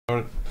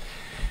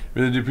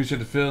Really do appreciate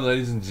the fill,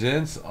 ladies and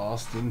gents.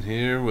 Austin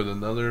here with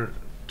another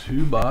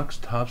 2-box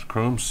Topps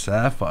Chrome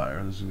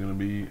Sapphire. This is going to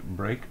be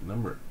break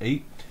number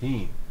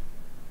 18.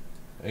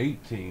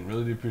 18.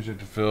 Really do appreciate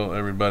the fill,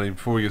 everybody.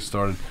 Before we get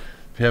started,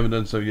 if you haven't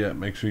done so yet,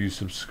 make sure you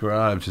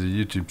subscribe to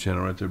the YouTube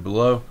channel right there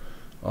below.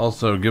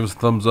 Also, give us a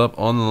thumbs up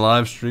on the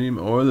live stream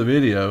or the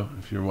video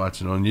if you're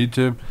watching on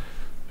YouTube.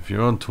 If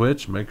you're on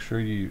Twitch, make sure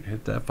you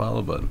hit that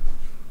follow button.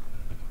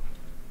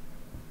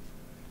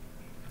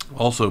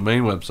 Also,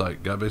 main website,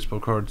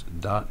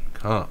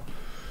 GotBaseballCards.com.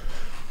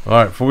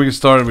 Alright, before we get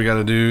started, we got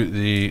to do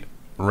the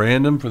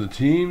random for the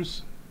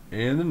teams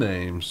and the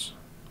names.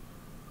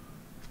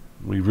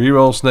 We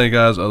re-roll Snake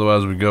Eyes,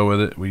 otherwise we go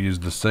with it. We use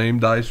the same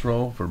dice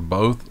roll for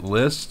both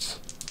lists.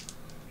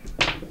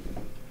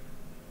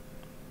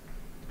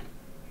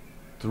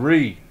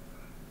 3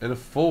 and a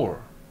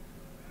 4.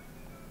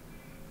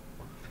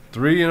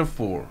 3 and a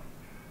 4.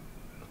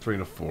 3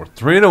 and a 4.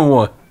 3 and a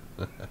 1.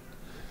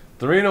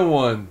 3 and a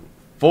 1.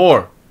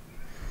 4.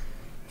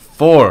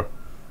 4.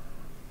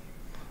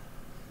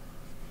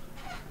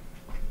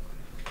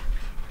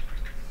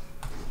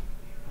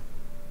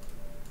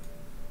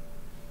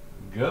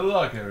 Good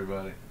luck,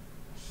 everybody.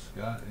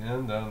 Scott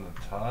N down to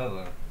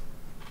Tyler.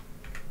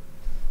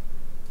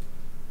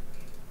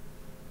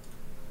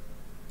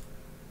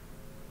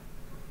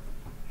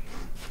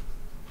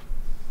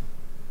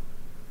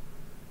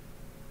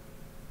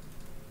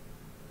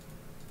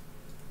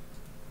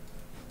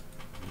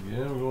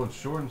 Yeah, we're going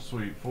short and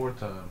sweet 4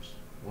 times.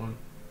 1.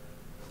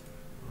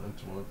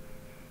 That's 1,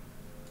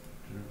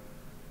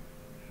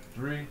 2,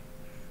 3,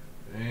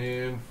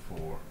 and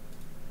 4.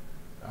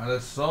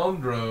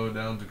 Alessandro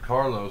down to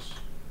Carlos.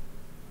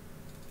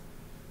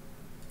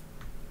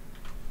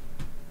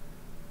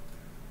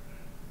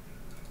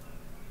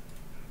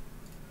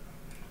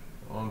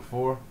 On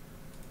 4.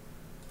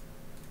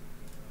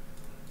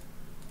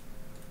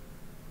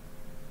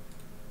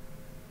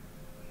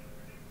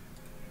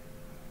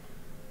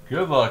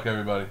 Good luck,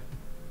 everybody.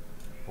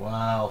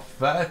 Wow,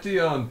 Fatty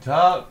on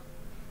top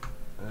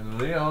and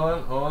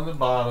Leon on the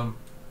bottom.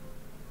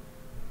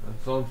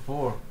 That's on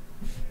 4.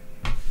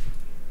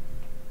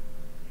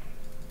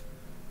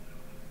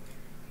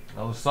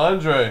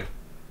 Alessandre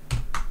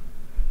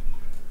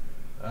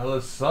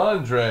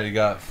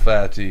got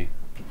Fatty.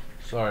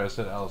 Sorry, I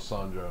said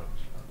Alessandro.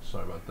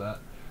 Sorry about that.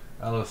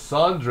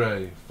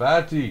 Alessandre,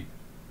 Fatty.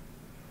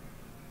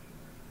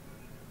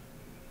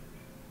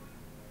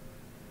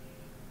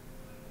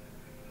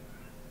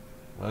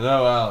 I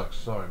know, Alex.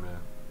 Sorry, man.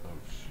 Oh,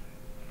 shit.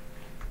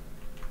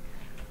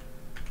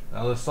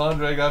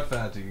 Alessandre got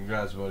Fatty.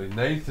 Congrats, buddy.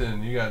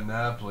 Nathan, you got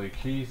Napoli.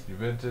 Keith,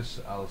 Juventus.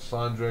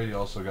 Alessandre, you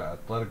also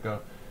got Atletico.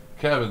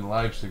 Kevin,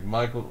 Leipzig.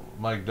 Mike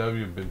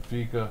W,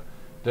 Benfica.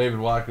 David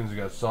Watkins, you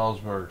got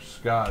Salzburg.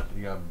 Scott,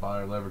 you got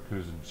Bayer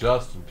Leverkusen.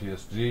 Justin,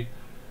 PSG.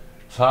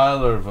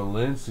 Tyler,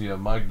 Valencia.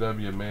 Mike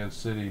W, Man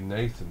City.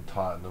 Nathan,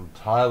 Tottenham.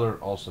 Tyler,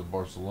 also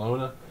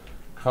Barcelona.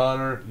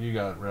 Connor, you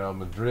got Real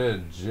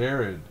Madrid.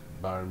 Jared,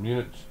 Bayern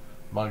Munich.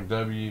 Mike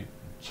W,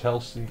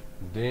 Chelsea.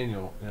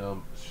 Daniel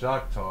M,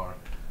 Shakhtar.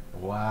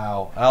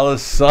 Wow,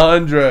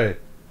 Alessandre.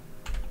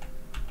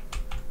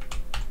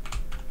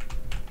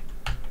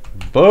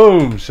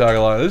 Boom,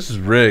 shakalaka. This is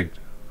rigged.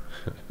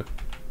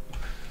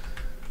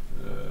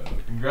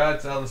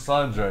 Congrats,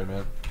 Alessandre,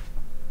 man.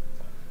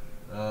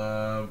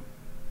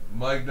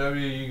 Mike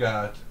W, you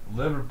got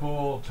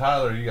Liverpool.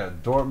 Tyler, you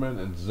got Dortmund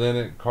and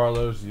Zenit.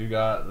 Carlos, you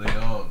got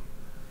Leon.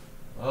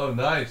 Oh,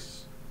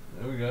 nice.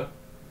 There we go.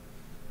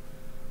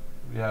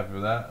 Be happy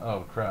with that.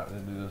 Oh, crap.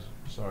 Didn't do this.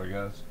 Sorry,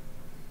 guys.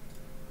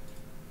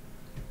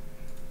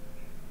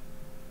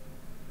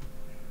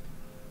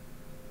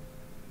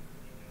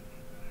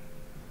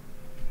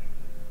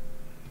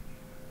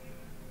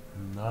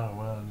 Not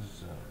well,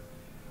 just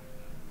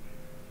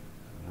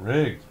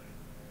rigged.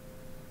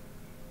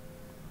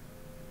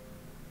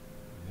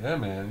 Yeah,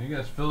 man, you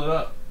guys fill it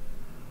up.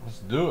 Let's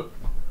do it.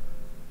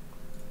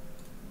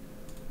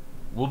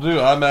 We'll do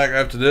iMac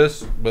after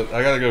this, but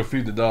I gotta go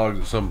feed the dogs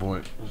at some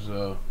point,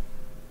 so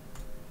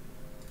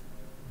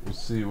we'll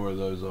see where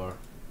those are.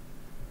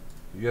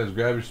 You guys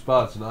grab your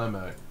spots in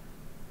iMac,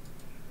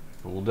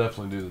 but we'll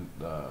definitely do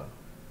the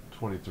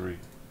 23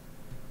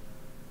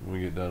 when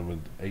we get done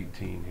with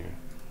 18 here.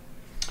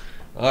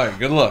 Alright,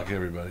 good luck,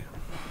 everybody.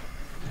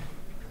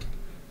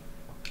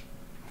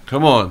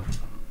 Come on.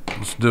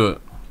 Let's do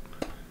it.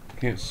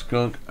 Can't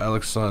skunk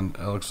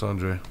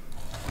Alexandre.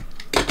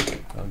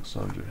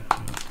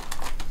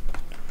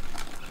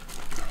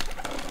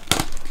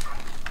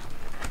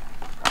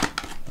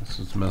 This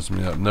is messing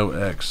me up. No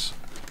X.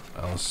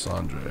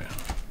 Alessandre.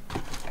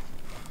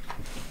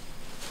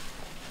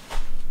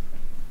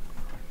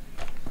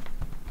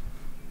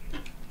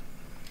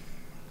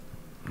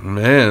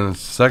 Man,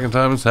 it's the second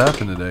time it's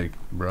happened today,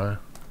 Brian.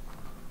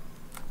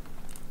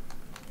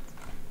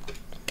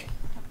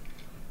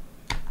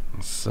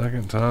 The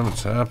second time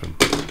it's happened.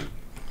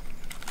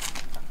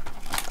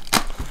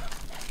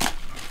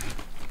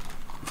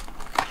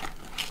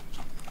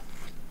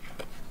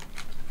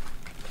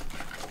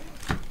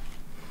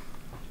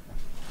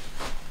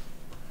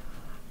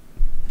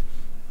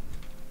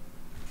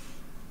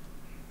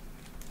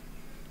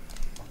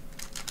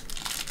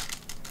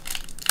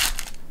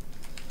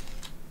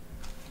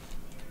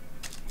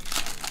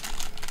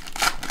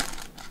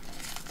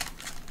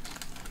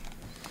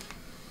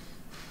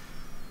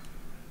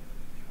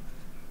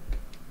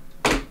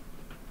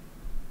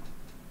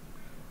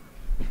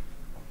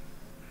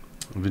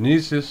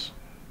 Vinicius.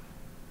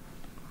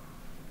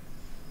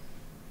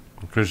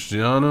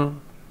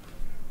 Cristiano.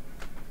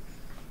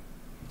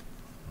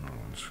 Oh,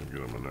 I'm just gonna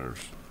get on my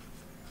nerves.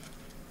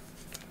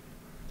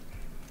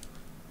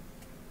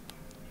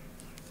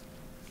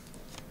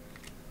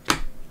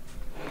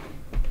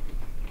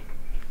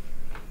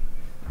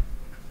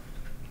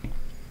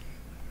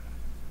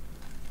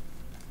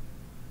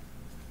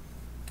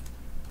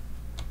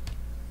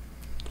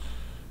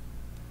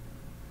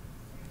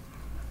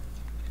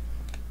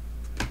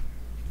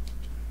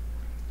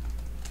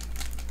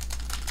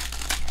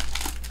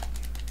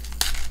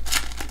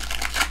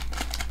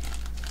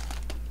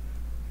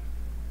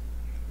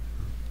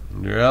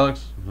 You're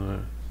Alex? All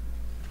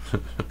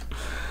right.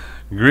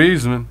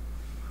 Griezmann.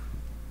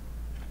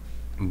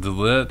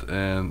 Delit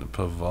and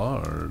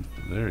Pavard.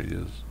 There he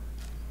is.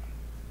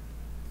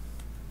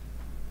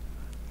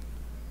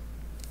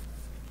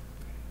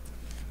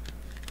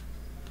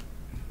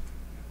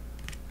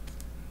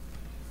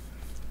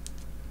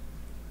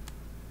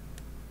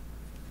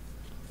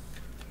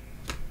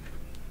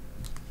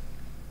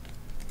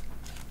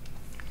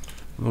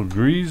 Little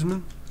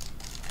Griezmann.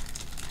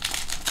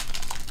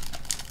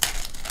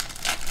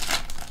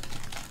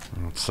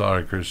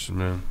 Sorry, Christian,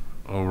 man.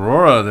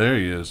 Aurora, there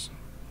he is.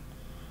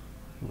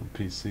 Little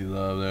PC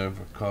love there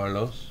for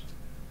Carlos.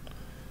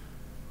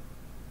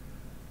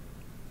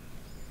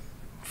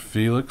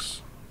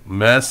 Felix.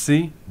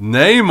 Messi.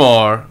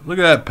 Neymar. Look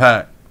at that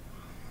pack.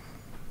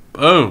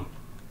 Boom.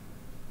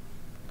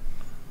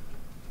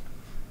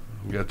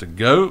 You got the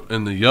GOAT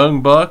and the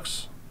Young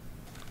Bucks.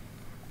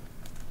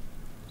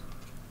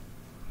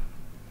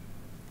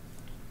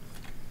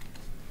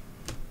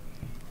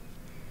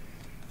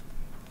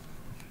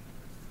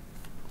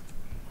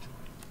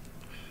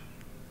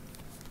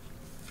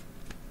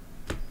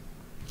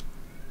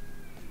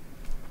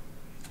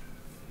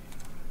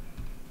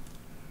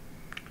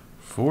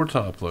 Four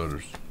top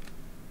loaders.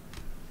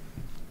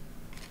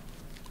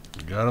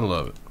 You gotta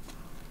love it.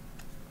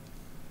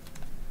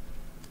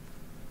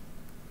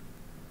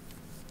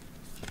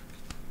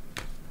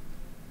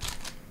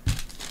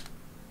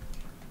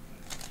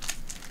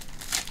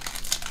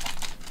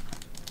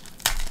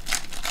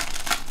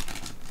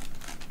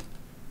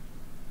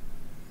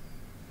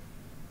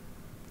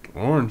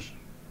 Orange.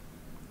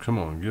 Come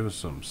on, give us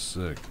something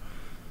sick.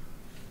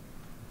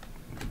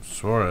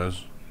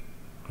 Suarez.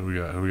 Who we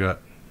got? Who we got?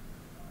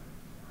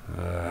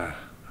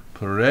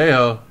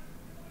 Parejo.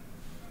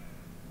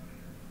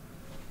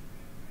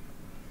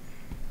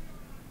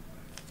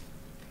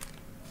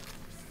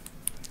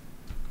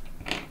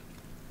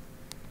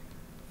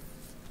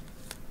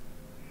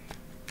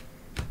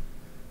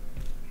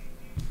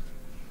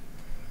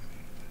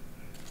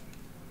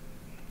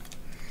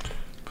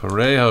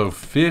 Parejo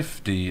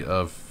 50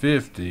 of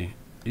 50.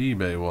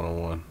 eBay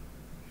 101.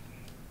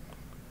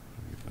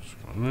 Get this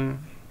one there.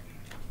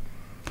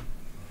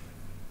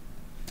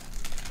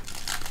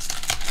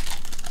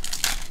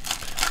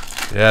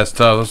 Yeah, it's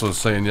tough. That's what I was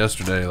saying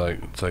yesterday.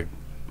 Like, it's like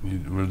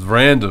with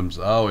randoms,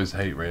 I always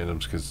hate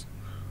randoms because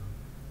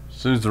as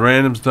soon as the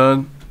random's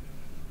done,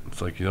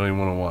 it's like you don't even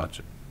want to watch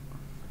it.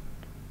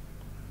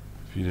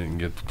 If you didn't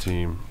get the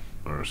team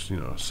or, you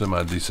know, a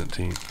semi-decent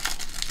team.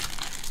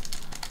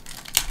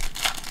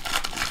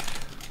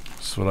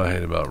 That's what I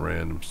hate about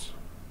randoms.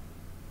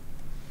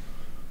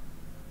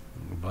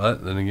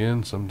 But then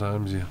again,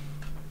 sometimes you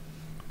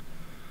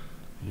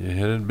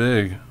hit it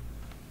big.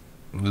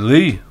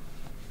 Lee.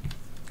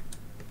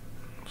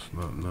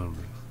 Not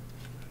numbered.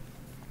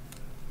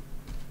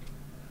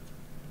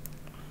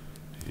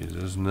 You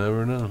just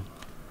never know.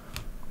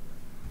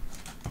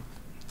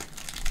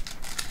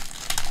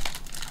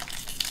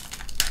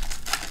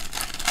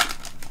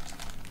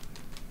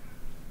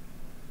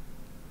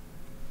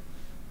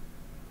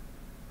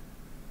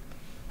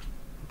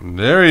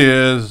 There he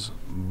is.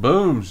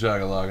 Boom,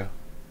 shakalaka.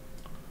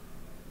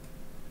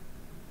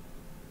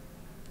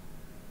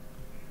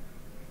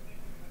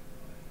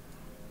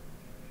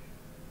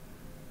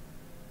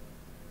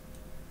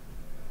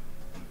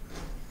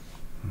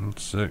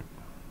 That's sick.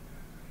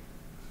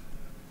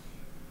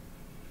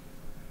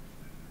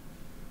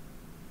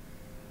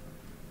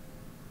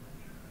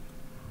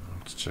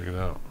 Let's check it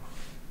out.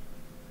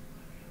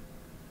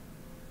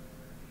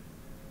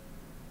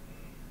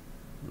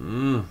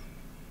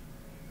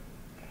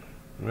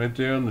 Right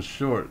there on the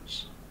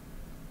shorts.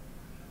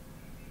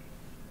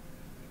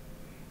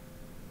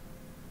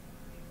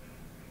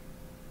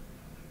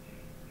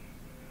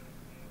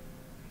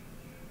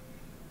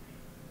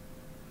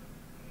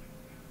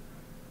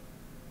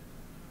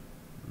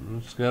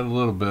 It's got a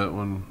little bit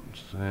when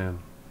saying.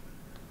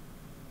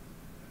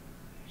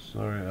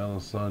 Sorry,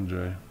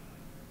 Alessandre.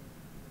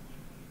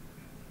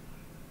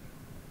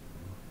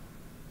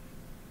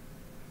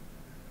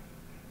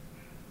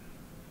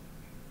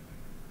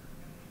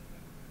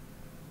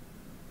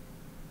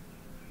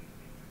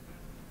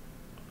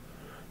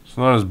 It's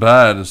not as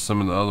bad as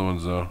some of the other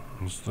ones, though.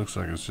 This looks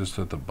like it's just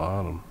at the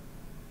bottom.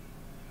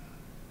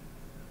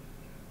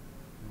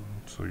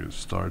 Looks like it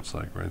starts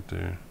like right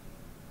there.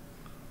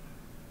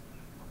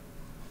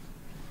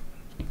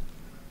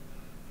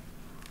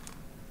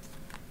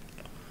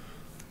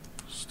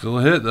 Still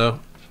a hit,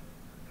 though.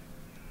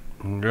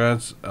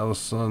 Congrats,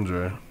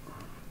 Alessandra.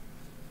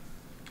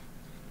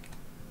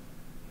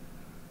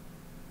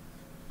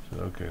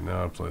 Okay,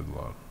 now I played the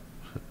lotto.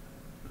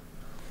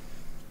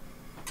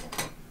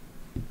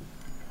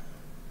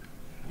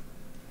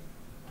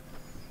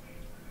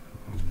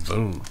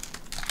 Boom.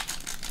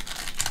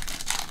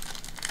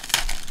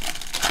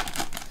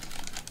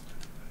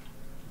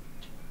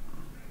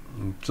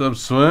 What's up,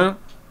 Swin? I'm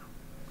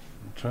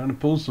trying to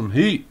pull some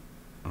heat.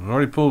 I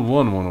already pulled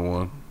one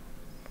 101.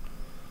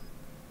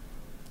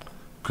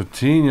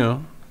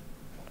 Coutinho,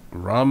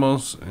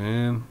 Ramos,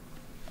 and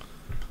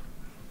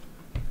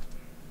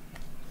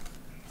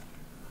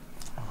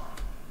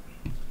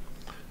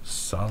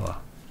Salah.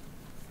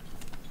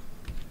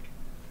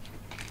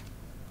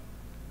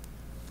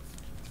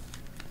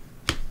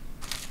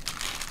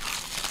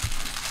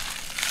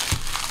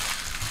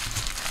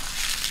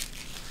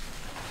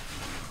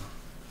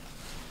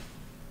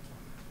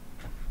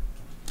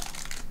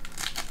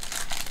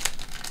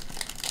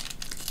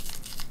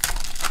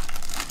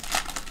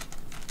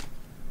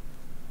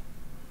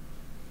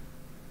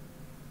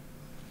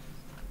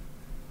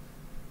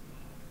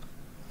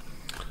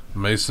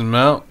 Mason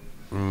Mount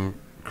and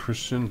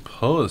Christian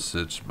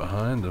Pulisic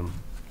behind him.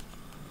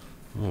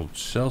 A little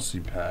Chelsea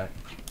pack.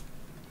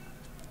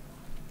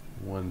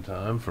 One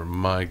time for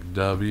Mike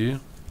W.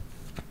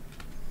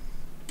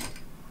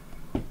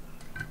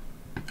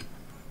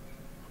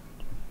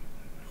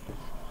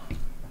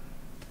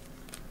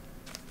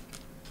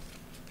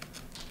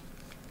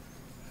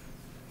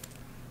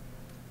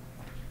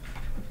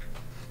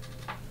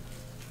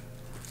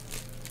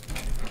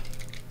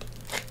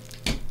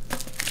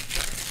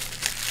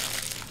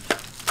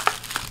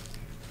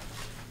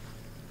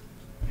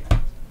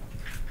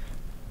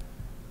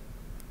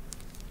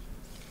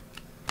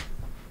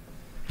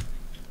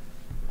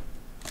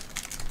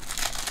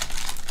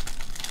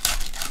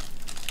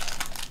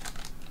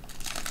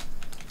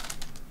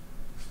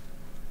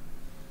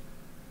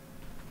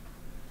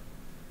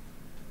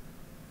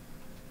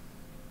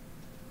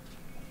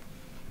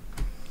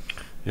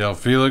 Yo,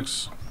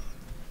 Felix,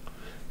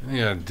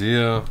 any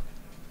idea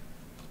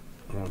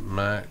what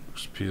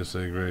max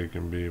PSA grade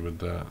can be with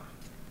that?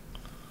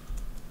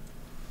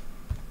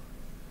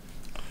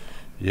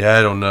 Yeah,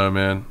 I don't know,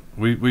 man.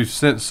 We've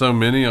sent so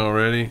many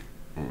already.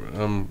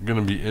 I'm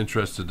gonna be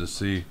interested to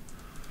see,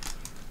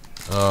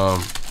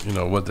 you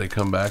know, what they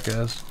come back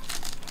as.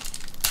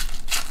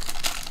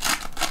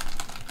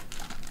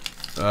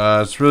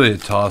 It's really a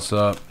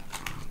toss-up,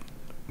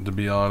 to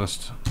be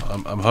honest.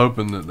 I'm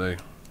hoping that they,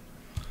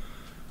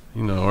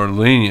 you know, are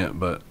lenient,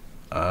 but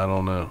I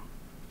don't know.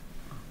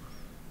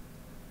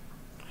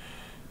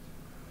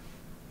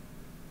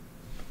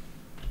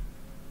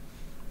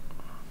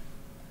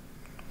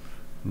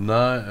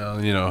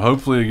 Nine, you know,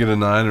 hopefully you get a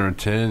 9 or a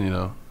 10, you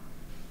know.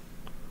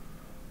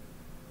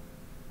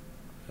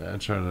 I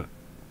try to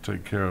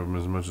take care of them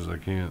as much as I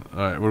can. All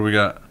right, what do we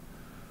got?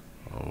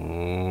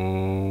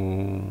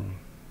 Oh,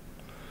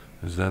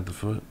 is that the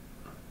foot?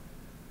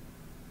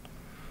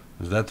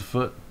 Is that the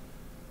foot?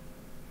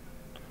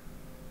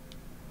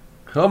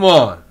 Come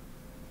on.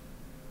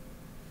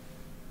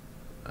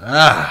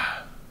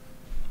 Ah.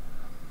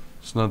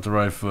 It's not the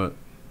right foot.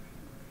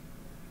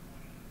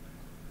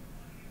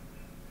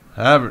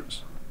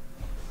 Havertz.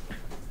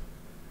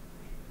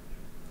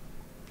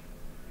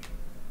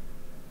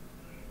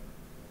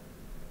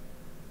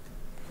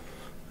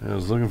 I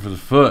was looking for the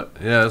foot.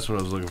 Yeah, that's what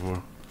I was looking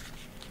for.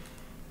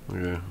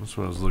 Okay, that's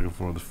what I was looking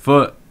for. The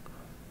foot.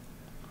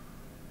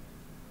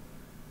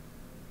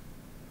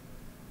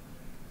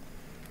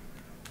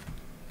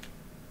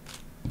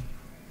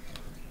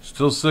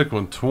 Still sick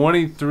one.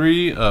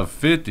 23 of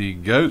 50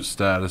 GOAT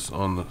status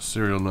on the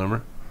serial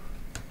number.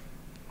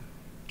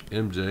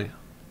 MJ.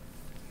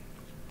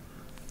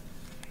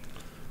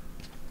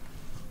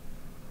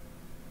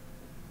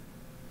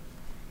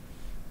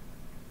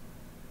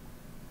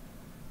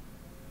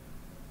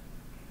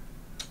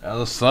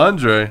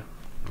 Alessandre.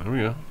 There we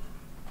go.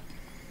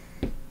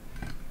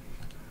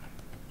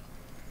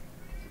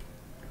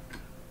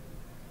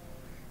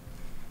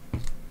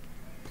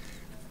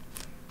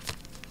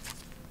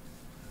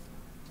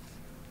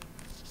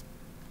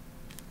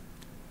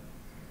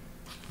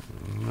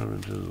 Never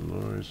to the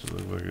Lord, so it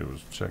looked like it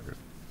was checkered.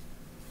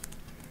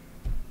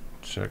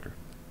 Checkered.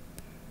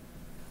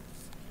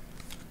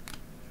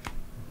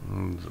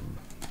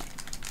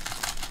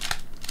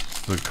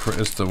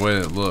 It's the way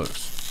it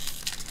looks.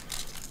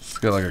 It's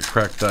got like a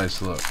cracked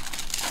dice look.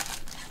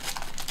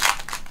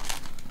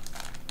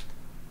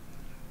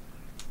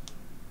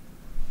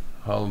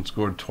 Holland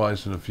scored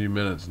twice in a few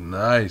minutes.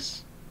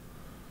 Nice.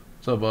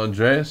 What's up,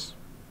 Andreas?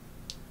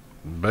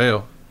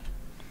 Bale.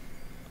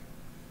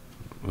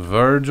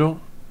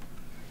 Virgil.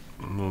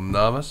 A little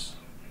Navas.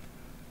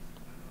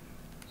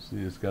 See,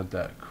 it's got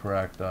that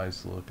cracked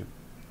ice looking.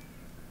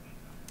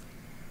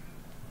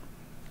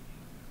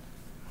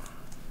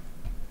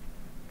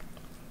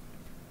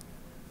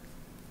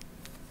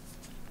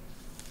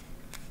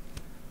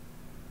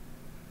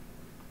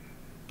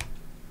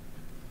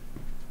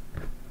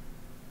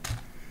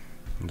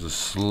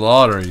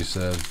 slaughter, he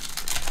said.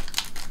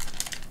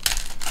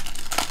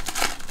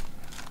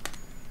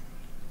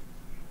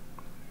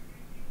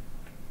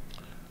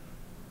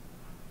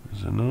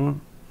 Is it new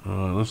one?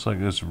 Oh, it looks like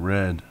it's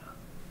red.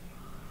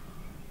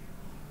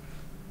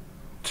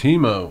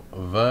 Timo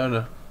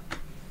Werner.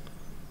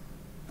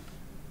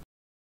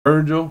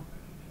 Virgil.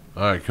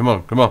 Alright, come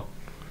on, come on.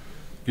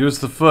 Give us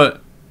the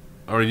foot.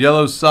 Or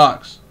yellow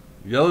socks.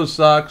 Yellow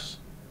socks.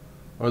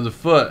 Or the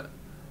foot.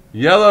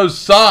 Yellow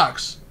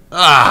socks.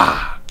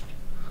 Ah!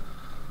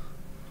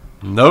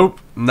 Nope,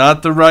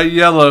 not the right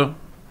yellow.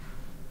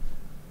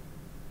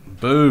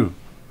 Boo.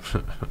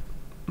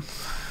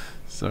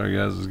 Sorry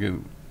guys, I was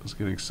getting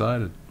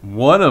excited.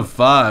 1 of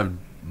 5,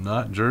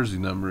 not jersey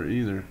number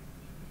either.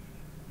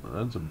 Well,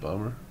 that's a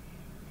bummer.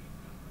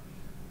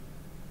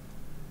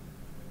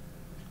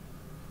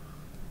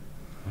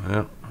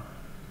 Yep.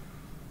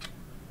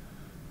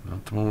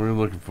 Not the one we were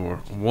looking for.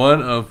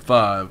 1 of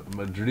 5,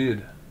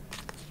 Madrid.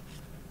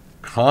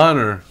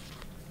 Connor.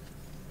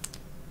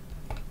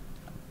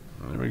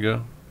 There we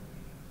go.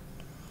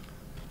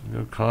 There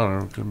we go,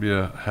 Connor. Could be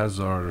a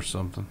Hazard or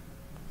something.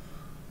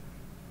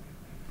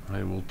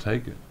 Hey, we'll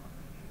take it.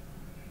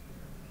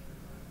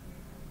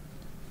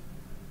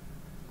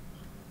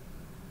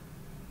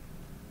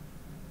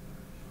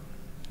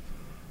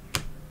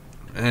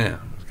 Man,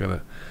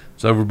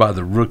 it's over by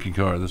the rookie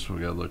card. This is what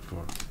we gotta look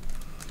for.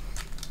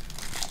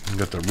 We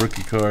got the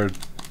rookie card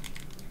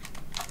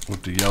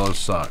with the yellow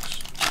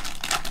socks.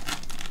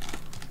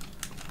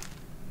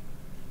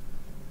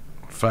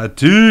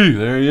 Fatu,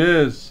 there he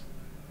is.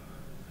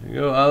 There you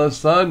go,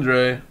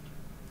 Alessandre.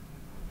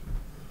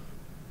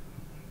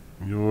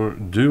 Your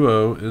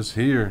duo is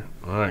here.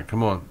 All right,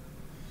 come on.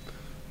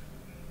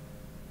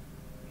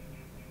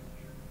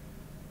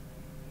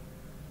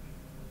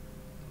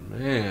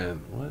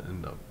 Man, what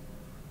in the...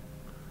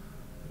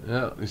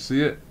 Yeah, you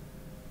see it?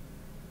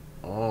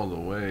 All the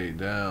way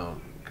down.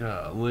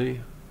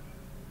 Golly.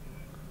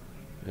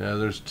 Yeah,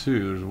 there's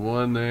 2. There's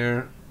 1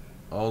 there,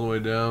 all the way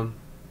down.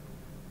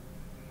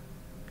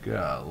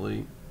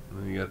 Golly. And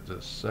then you got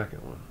the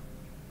second one.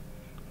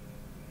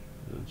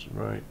 That's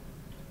right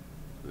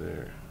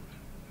there.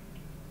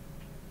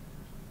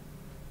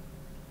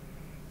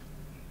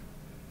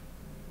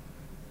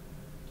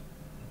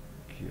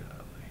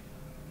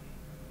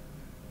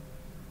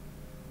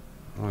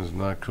 That is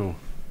not cool.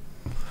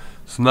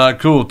 It's not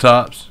cool,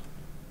 Tops.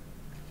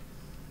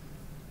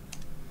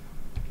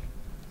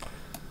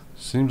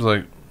 Seems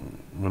like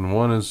when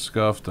one is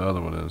scuffed, the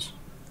other one is.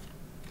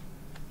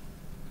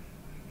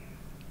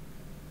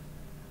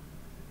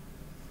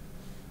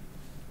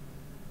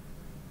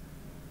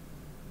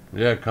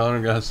 Yeah,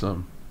 Connor got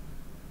something.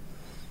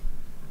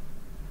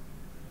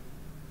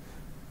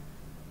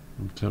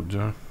 What's up,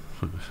 John?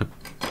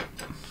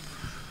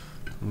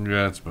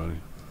 Congrats, buddy.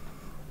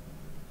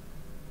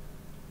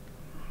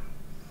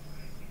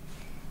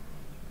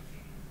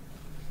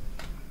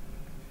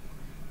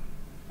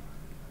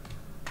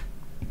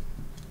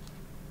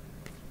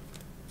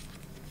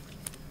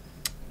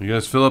 You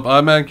guys fill up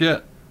iMac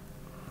yet?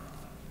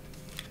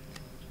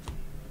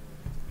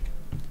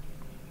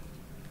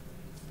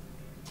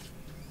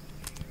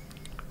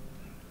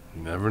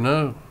 You never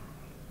know.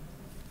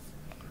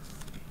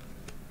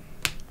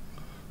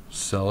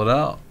 Sell it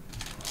out.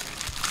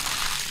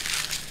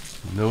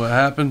 You know what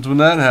happens when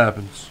that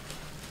happens.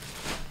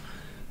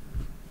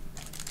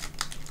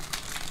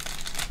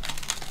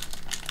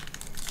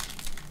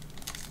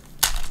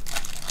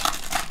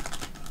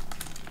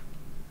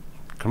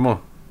 Come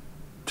on.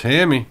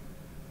 Tammy.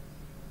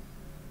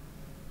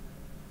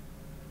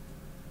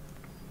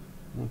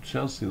 Well,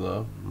 Chelsea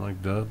love.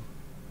 Mike Dub.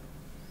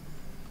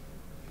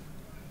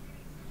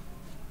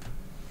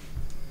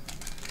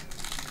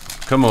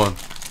 Come on.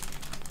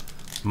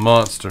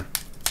 Monster.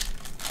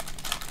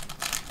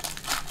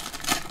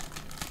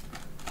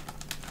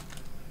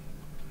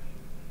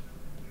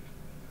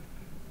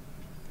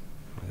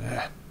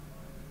 Yeah.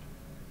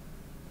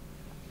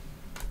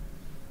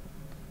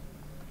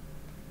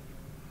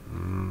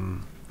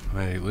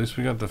 Hey, at least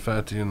we got the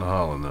Fatty and the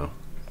Holland, though.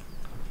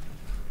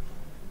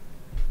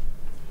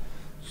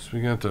 So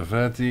we got the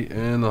Fatty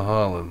and the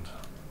Holland.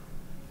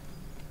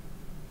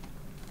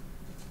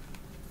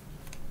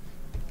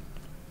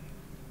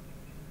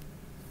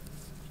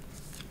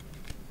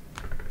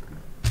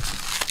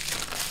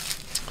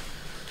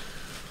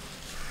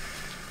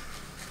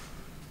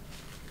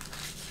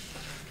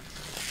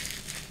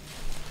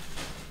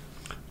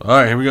 All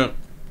right, here we go.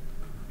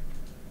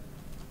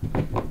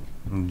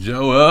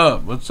 Joe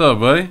up. What's up,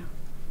 buddy?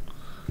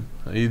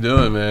 How you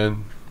doing,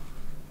 man?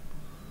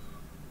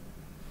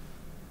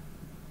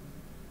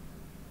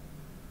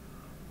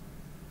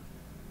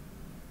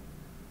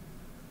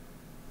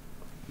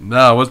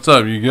 Nah, what's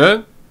up? You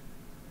good?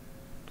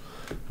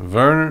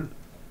 Werner,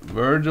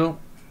 Virgil,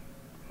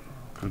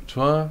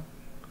 Courtois.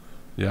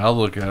 Yeah, I'll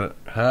look at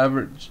it.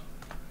 Havertz,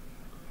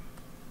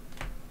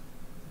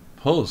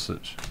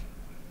 Pulisic,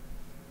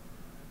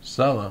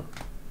 Salah,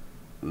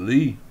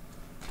 Lee,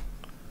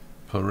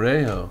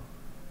 Parejo,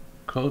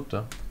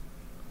 Cota,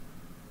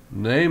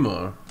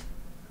 Neymar,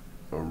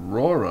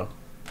 Aurora,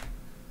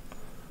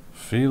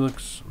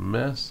 Felix,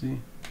 Messi,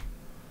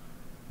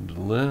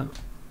 DeLint,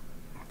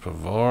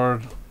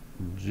 Pavard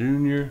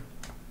Jr.,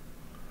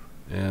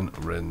 and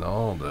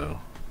Ronaldo.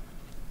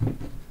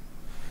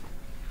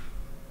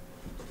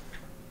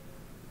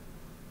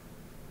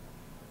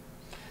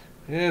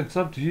 Yeah, it's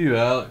up to you,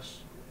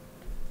 Alex.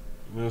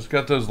 You know, it's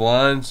got those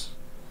lines.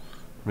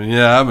 I mean,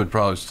 yeah, I would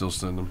probably still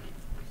send them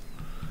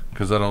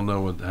because I don't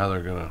know how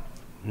they're gonna,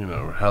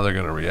 how they're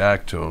gonna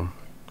react to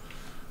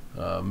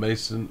them.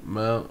 Mason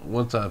Mount.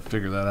 Once I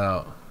figure that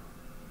out,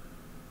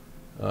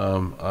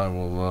 I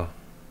will.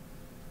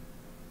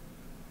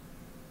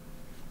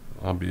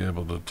 I'll be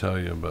able to tell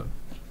you. But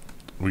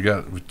we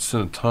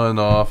sent a ton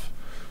off,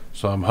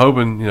 so I'm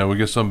hoping we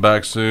get some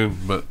back soon.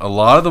 But a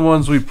lot of the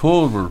ones we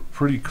pulled were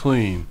pretty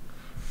clean.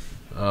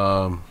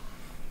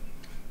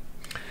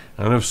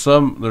 And if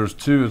some, there's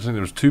two. I think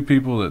there was 2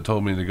 people that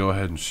told me to go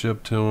ahead and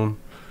ship to them.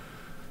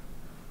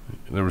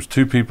 There was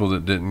 2 people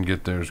that didn't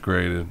get theirs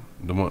graded.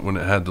 The one when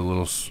it had the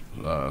little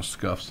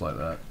scuffs like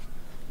that.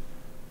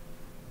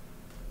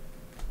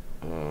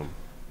 Oh,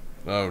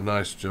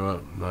 nice,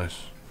 Joe.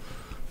 Nice.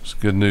 That's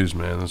good news,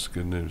 man. That's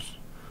good news.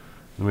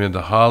 Then we had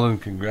the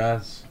Holland.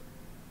 Congrats,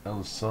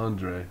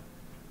 Alessandre.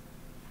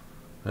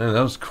 Man,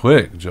 that was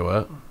quick,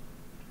 Joette.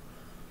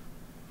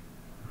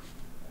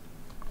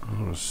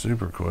 That was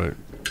super quick.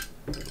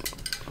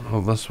 Oh,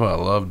 that's why I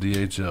love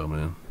DHL,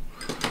 man.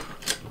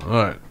 All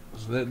right,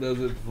 so that does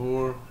it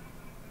for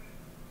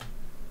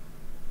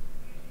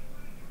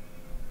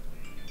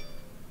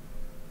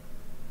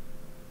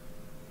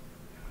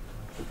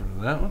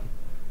that one.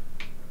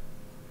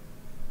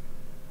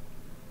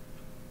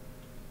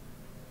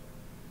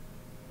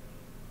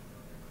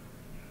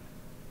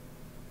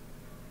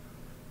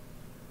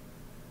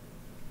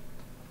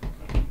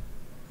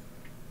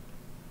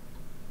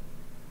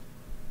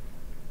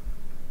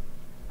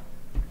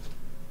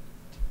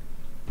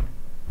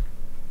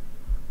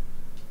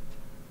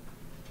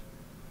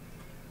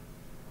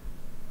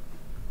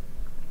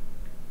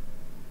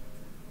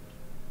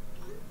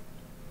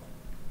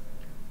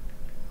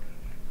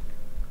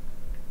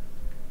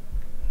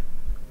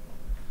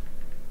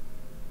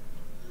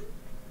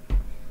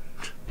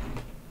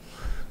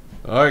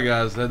 Alright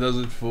guys, that does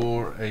it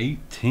for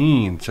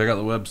 18. Check out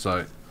the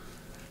website,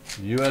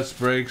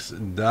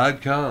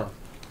 usbreaks.com.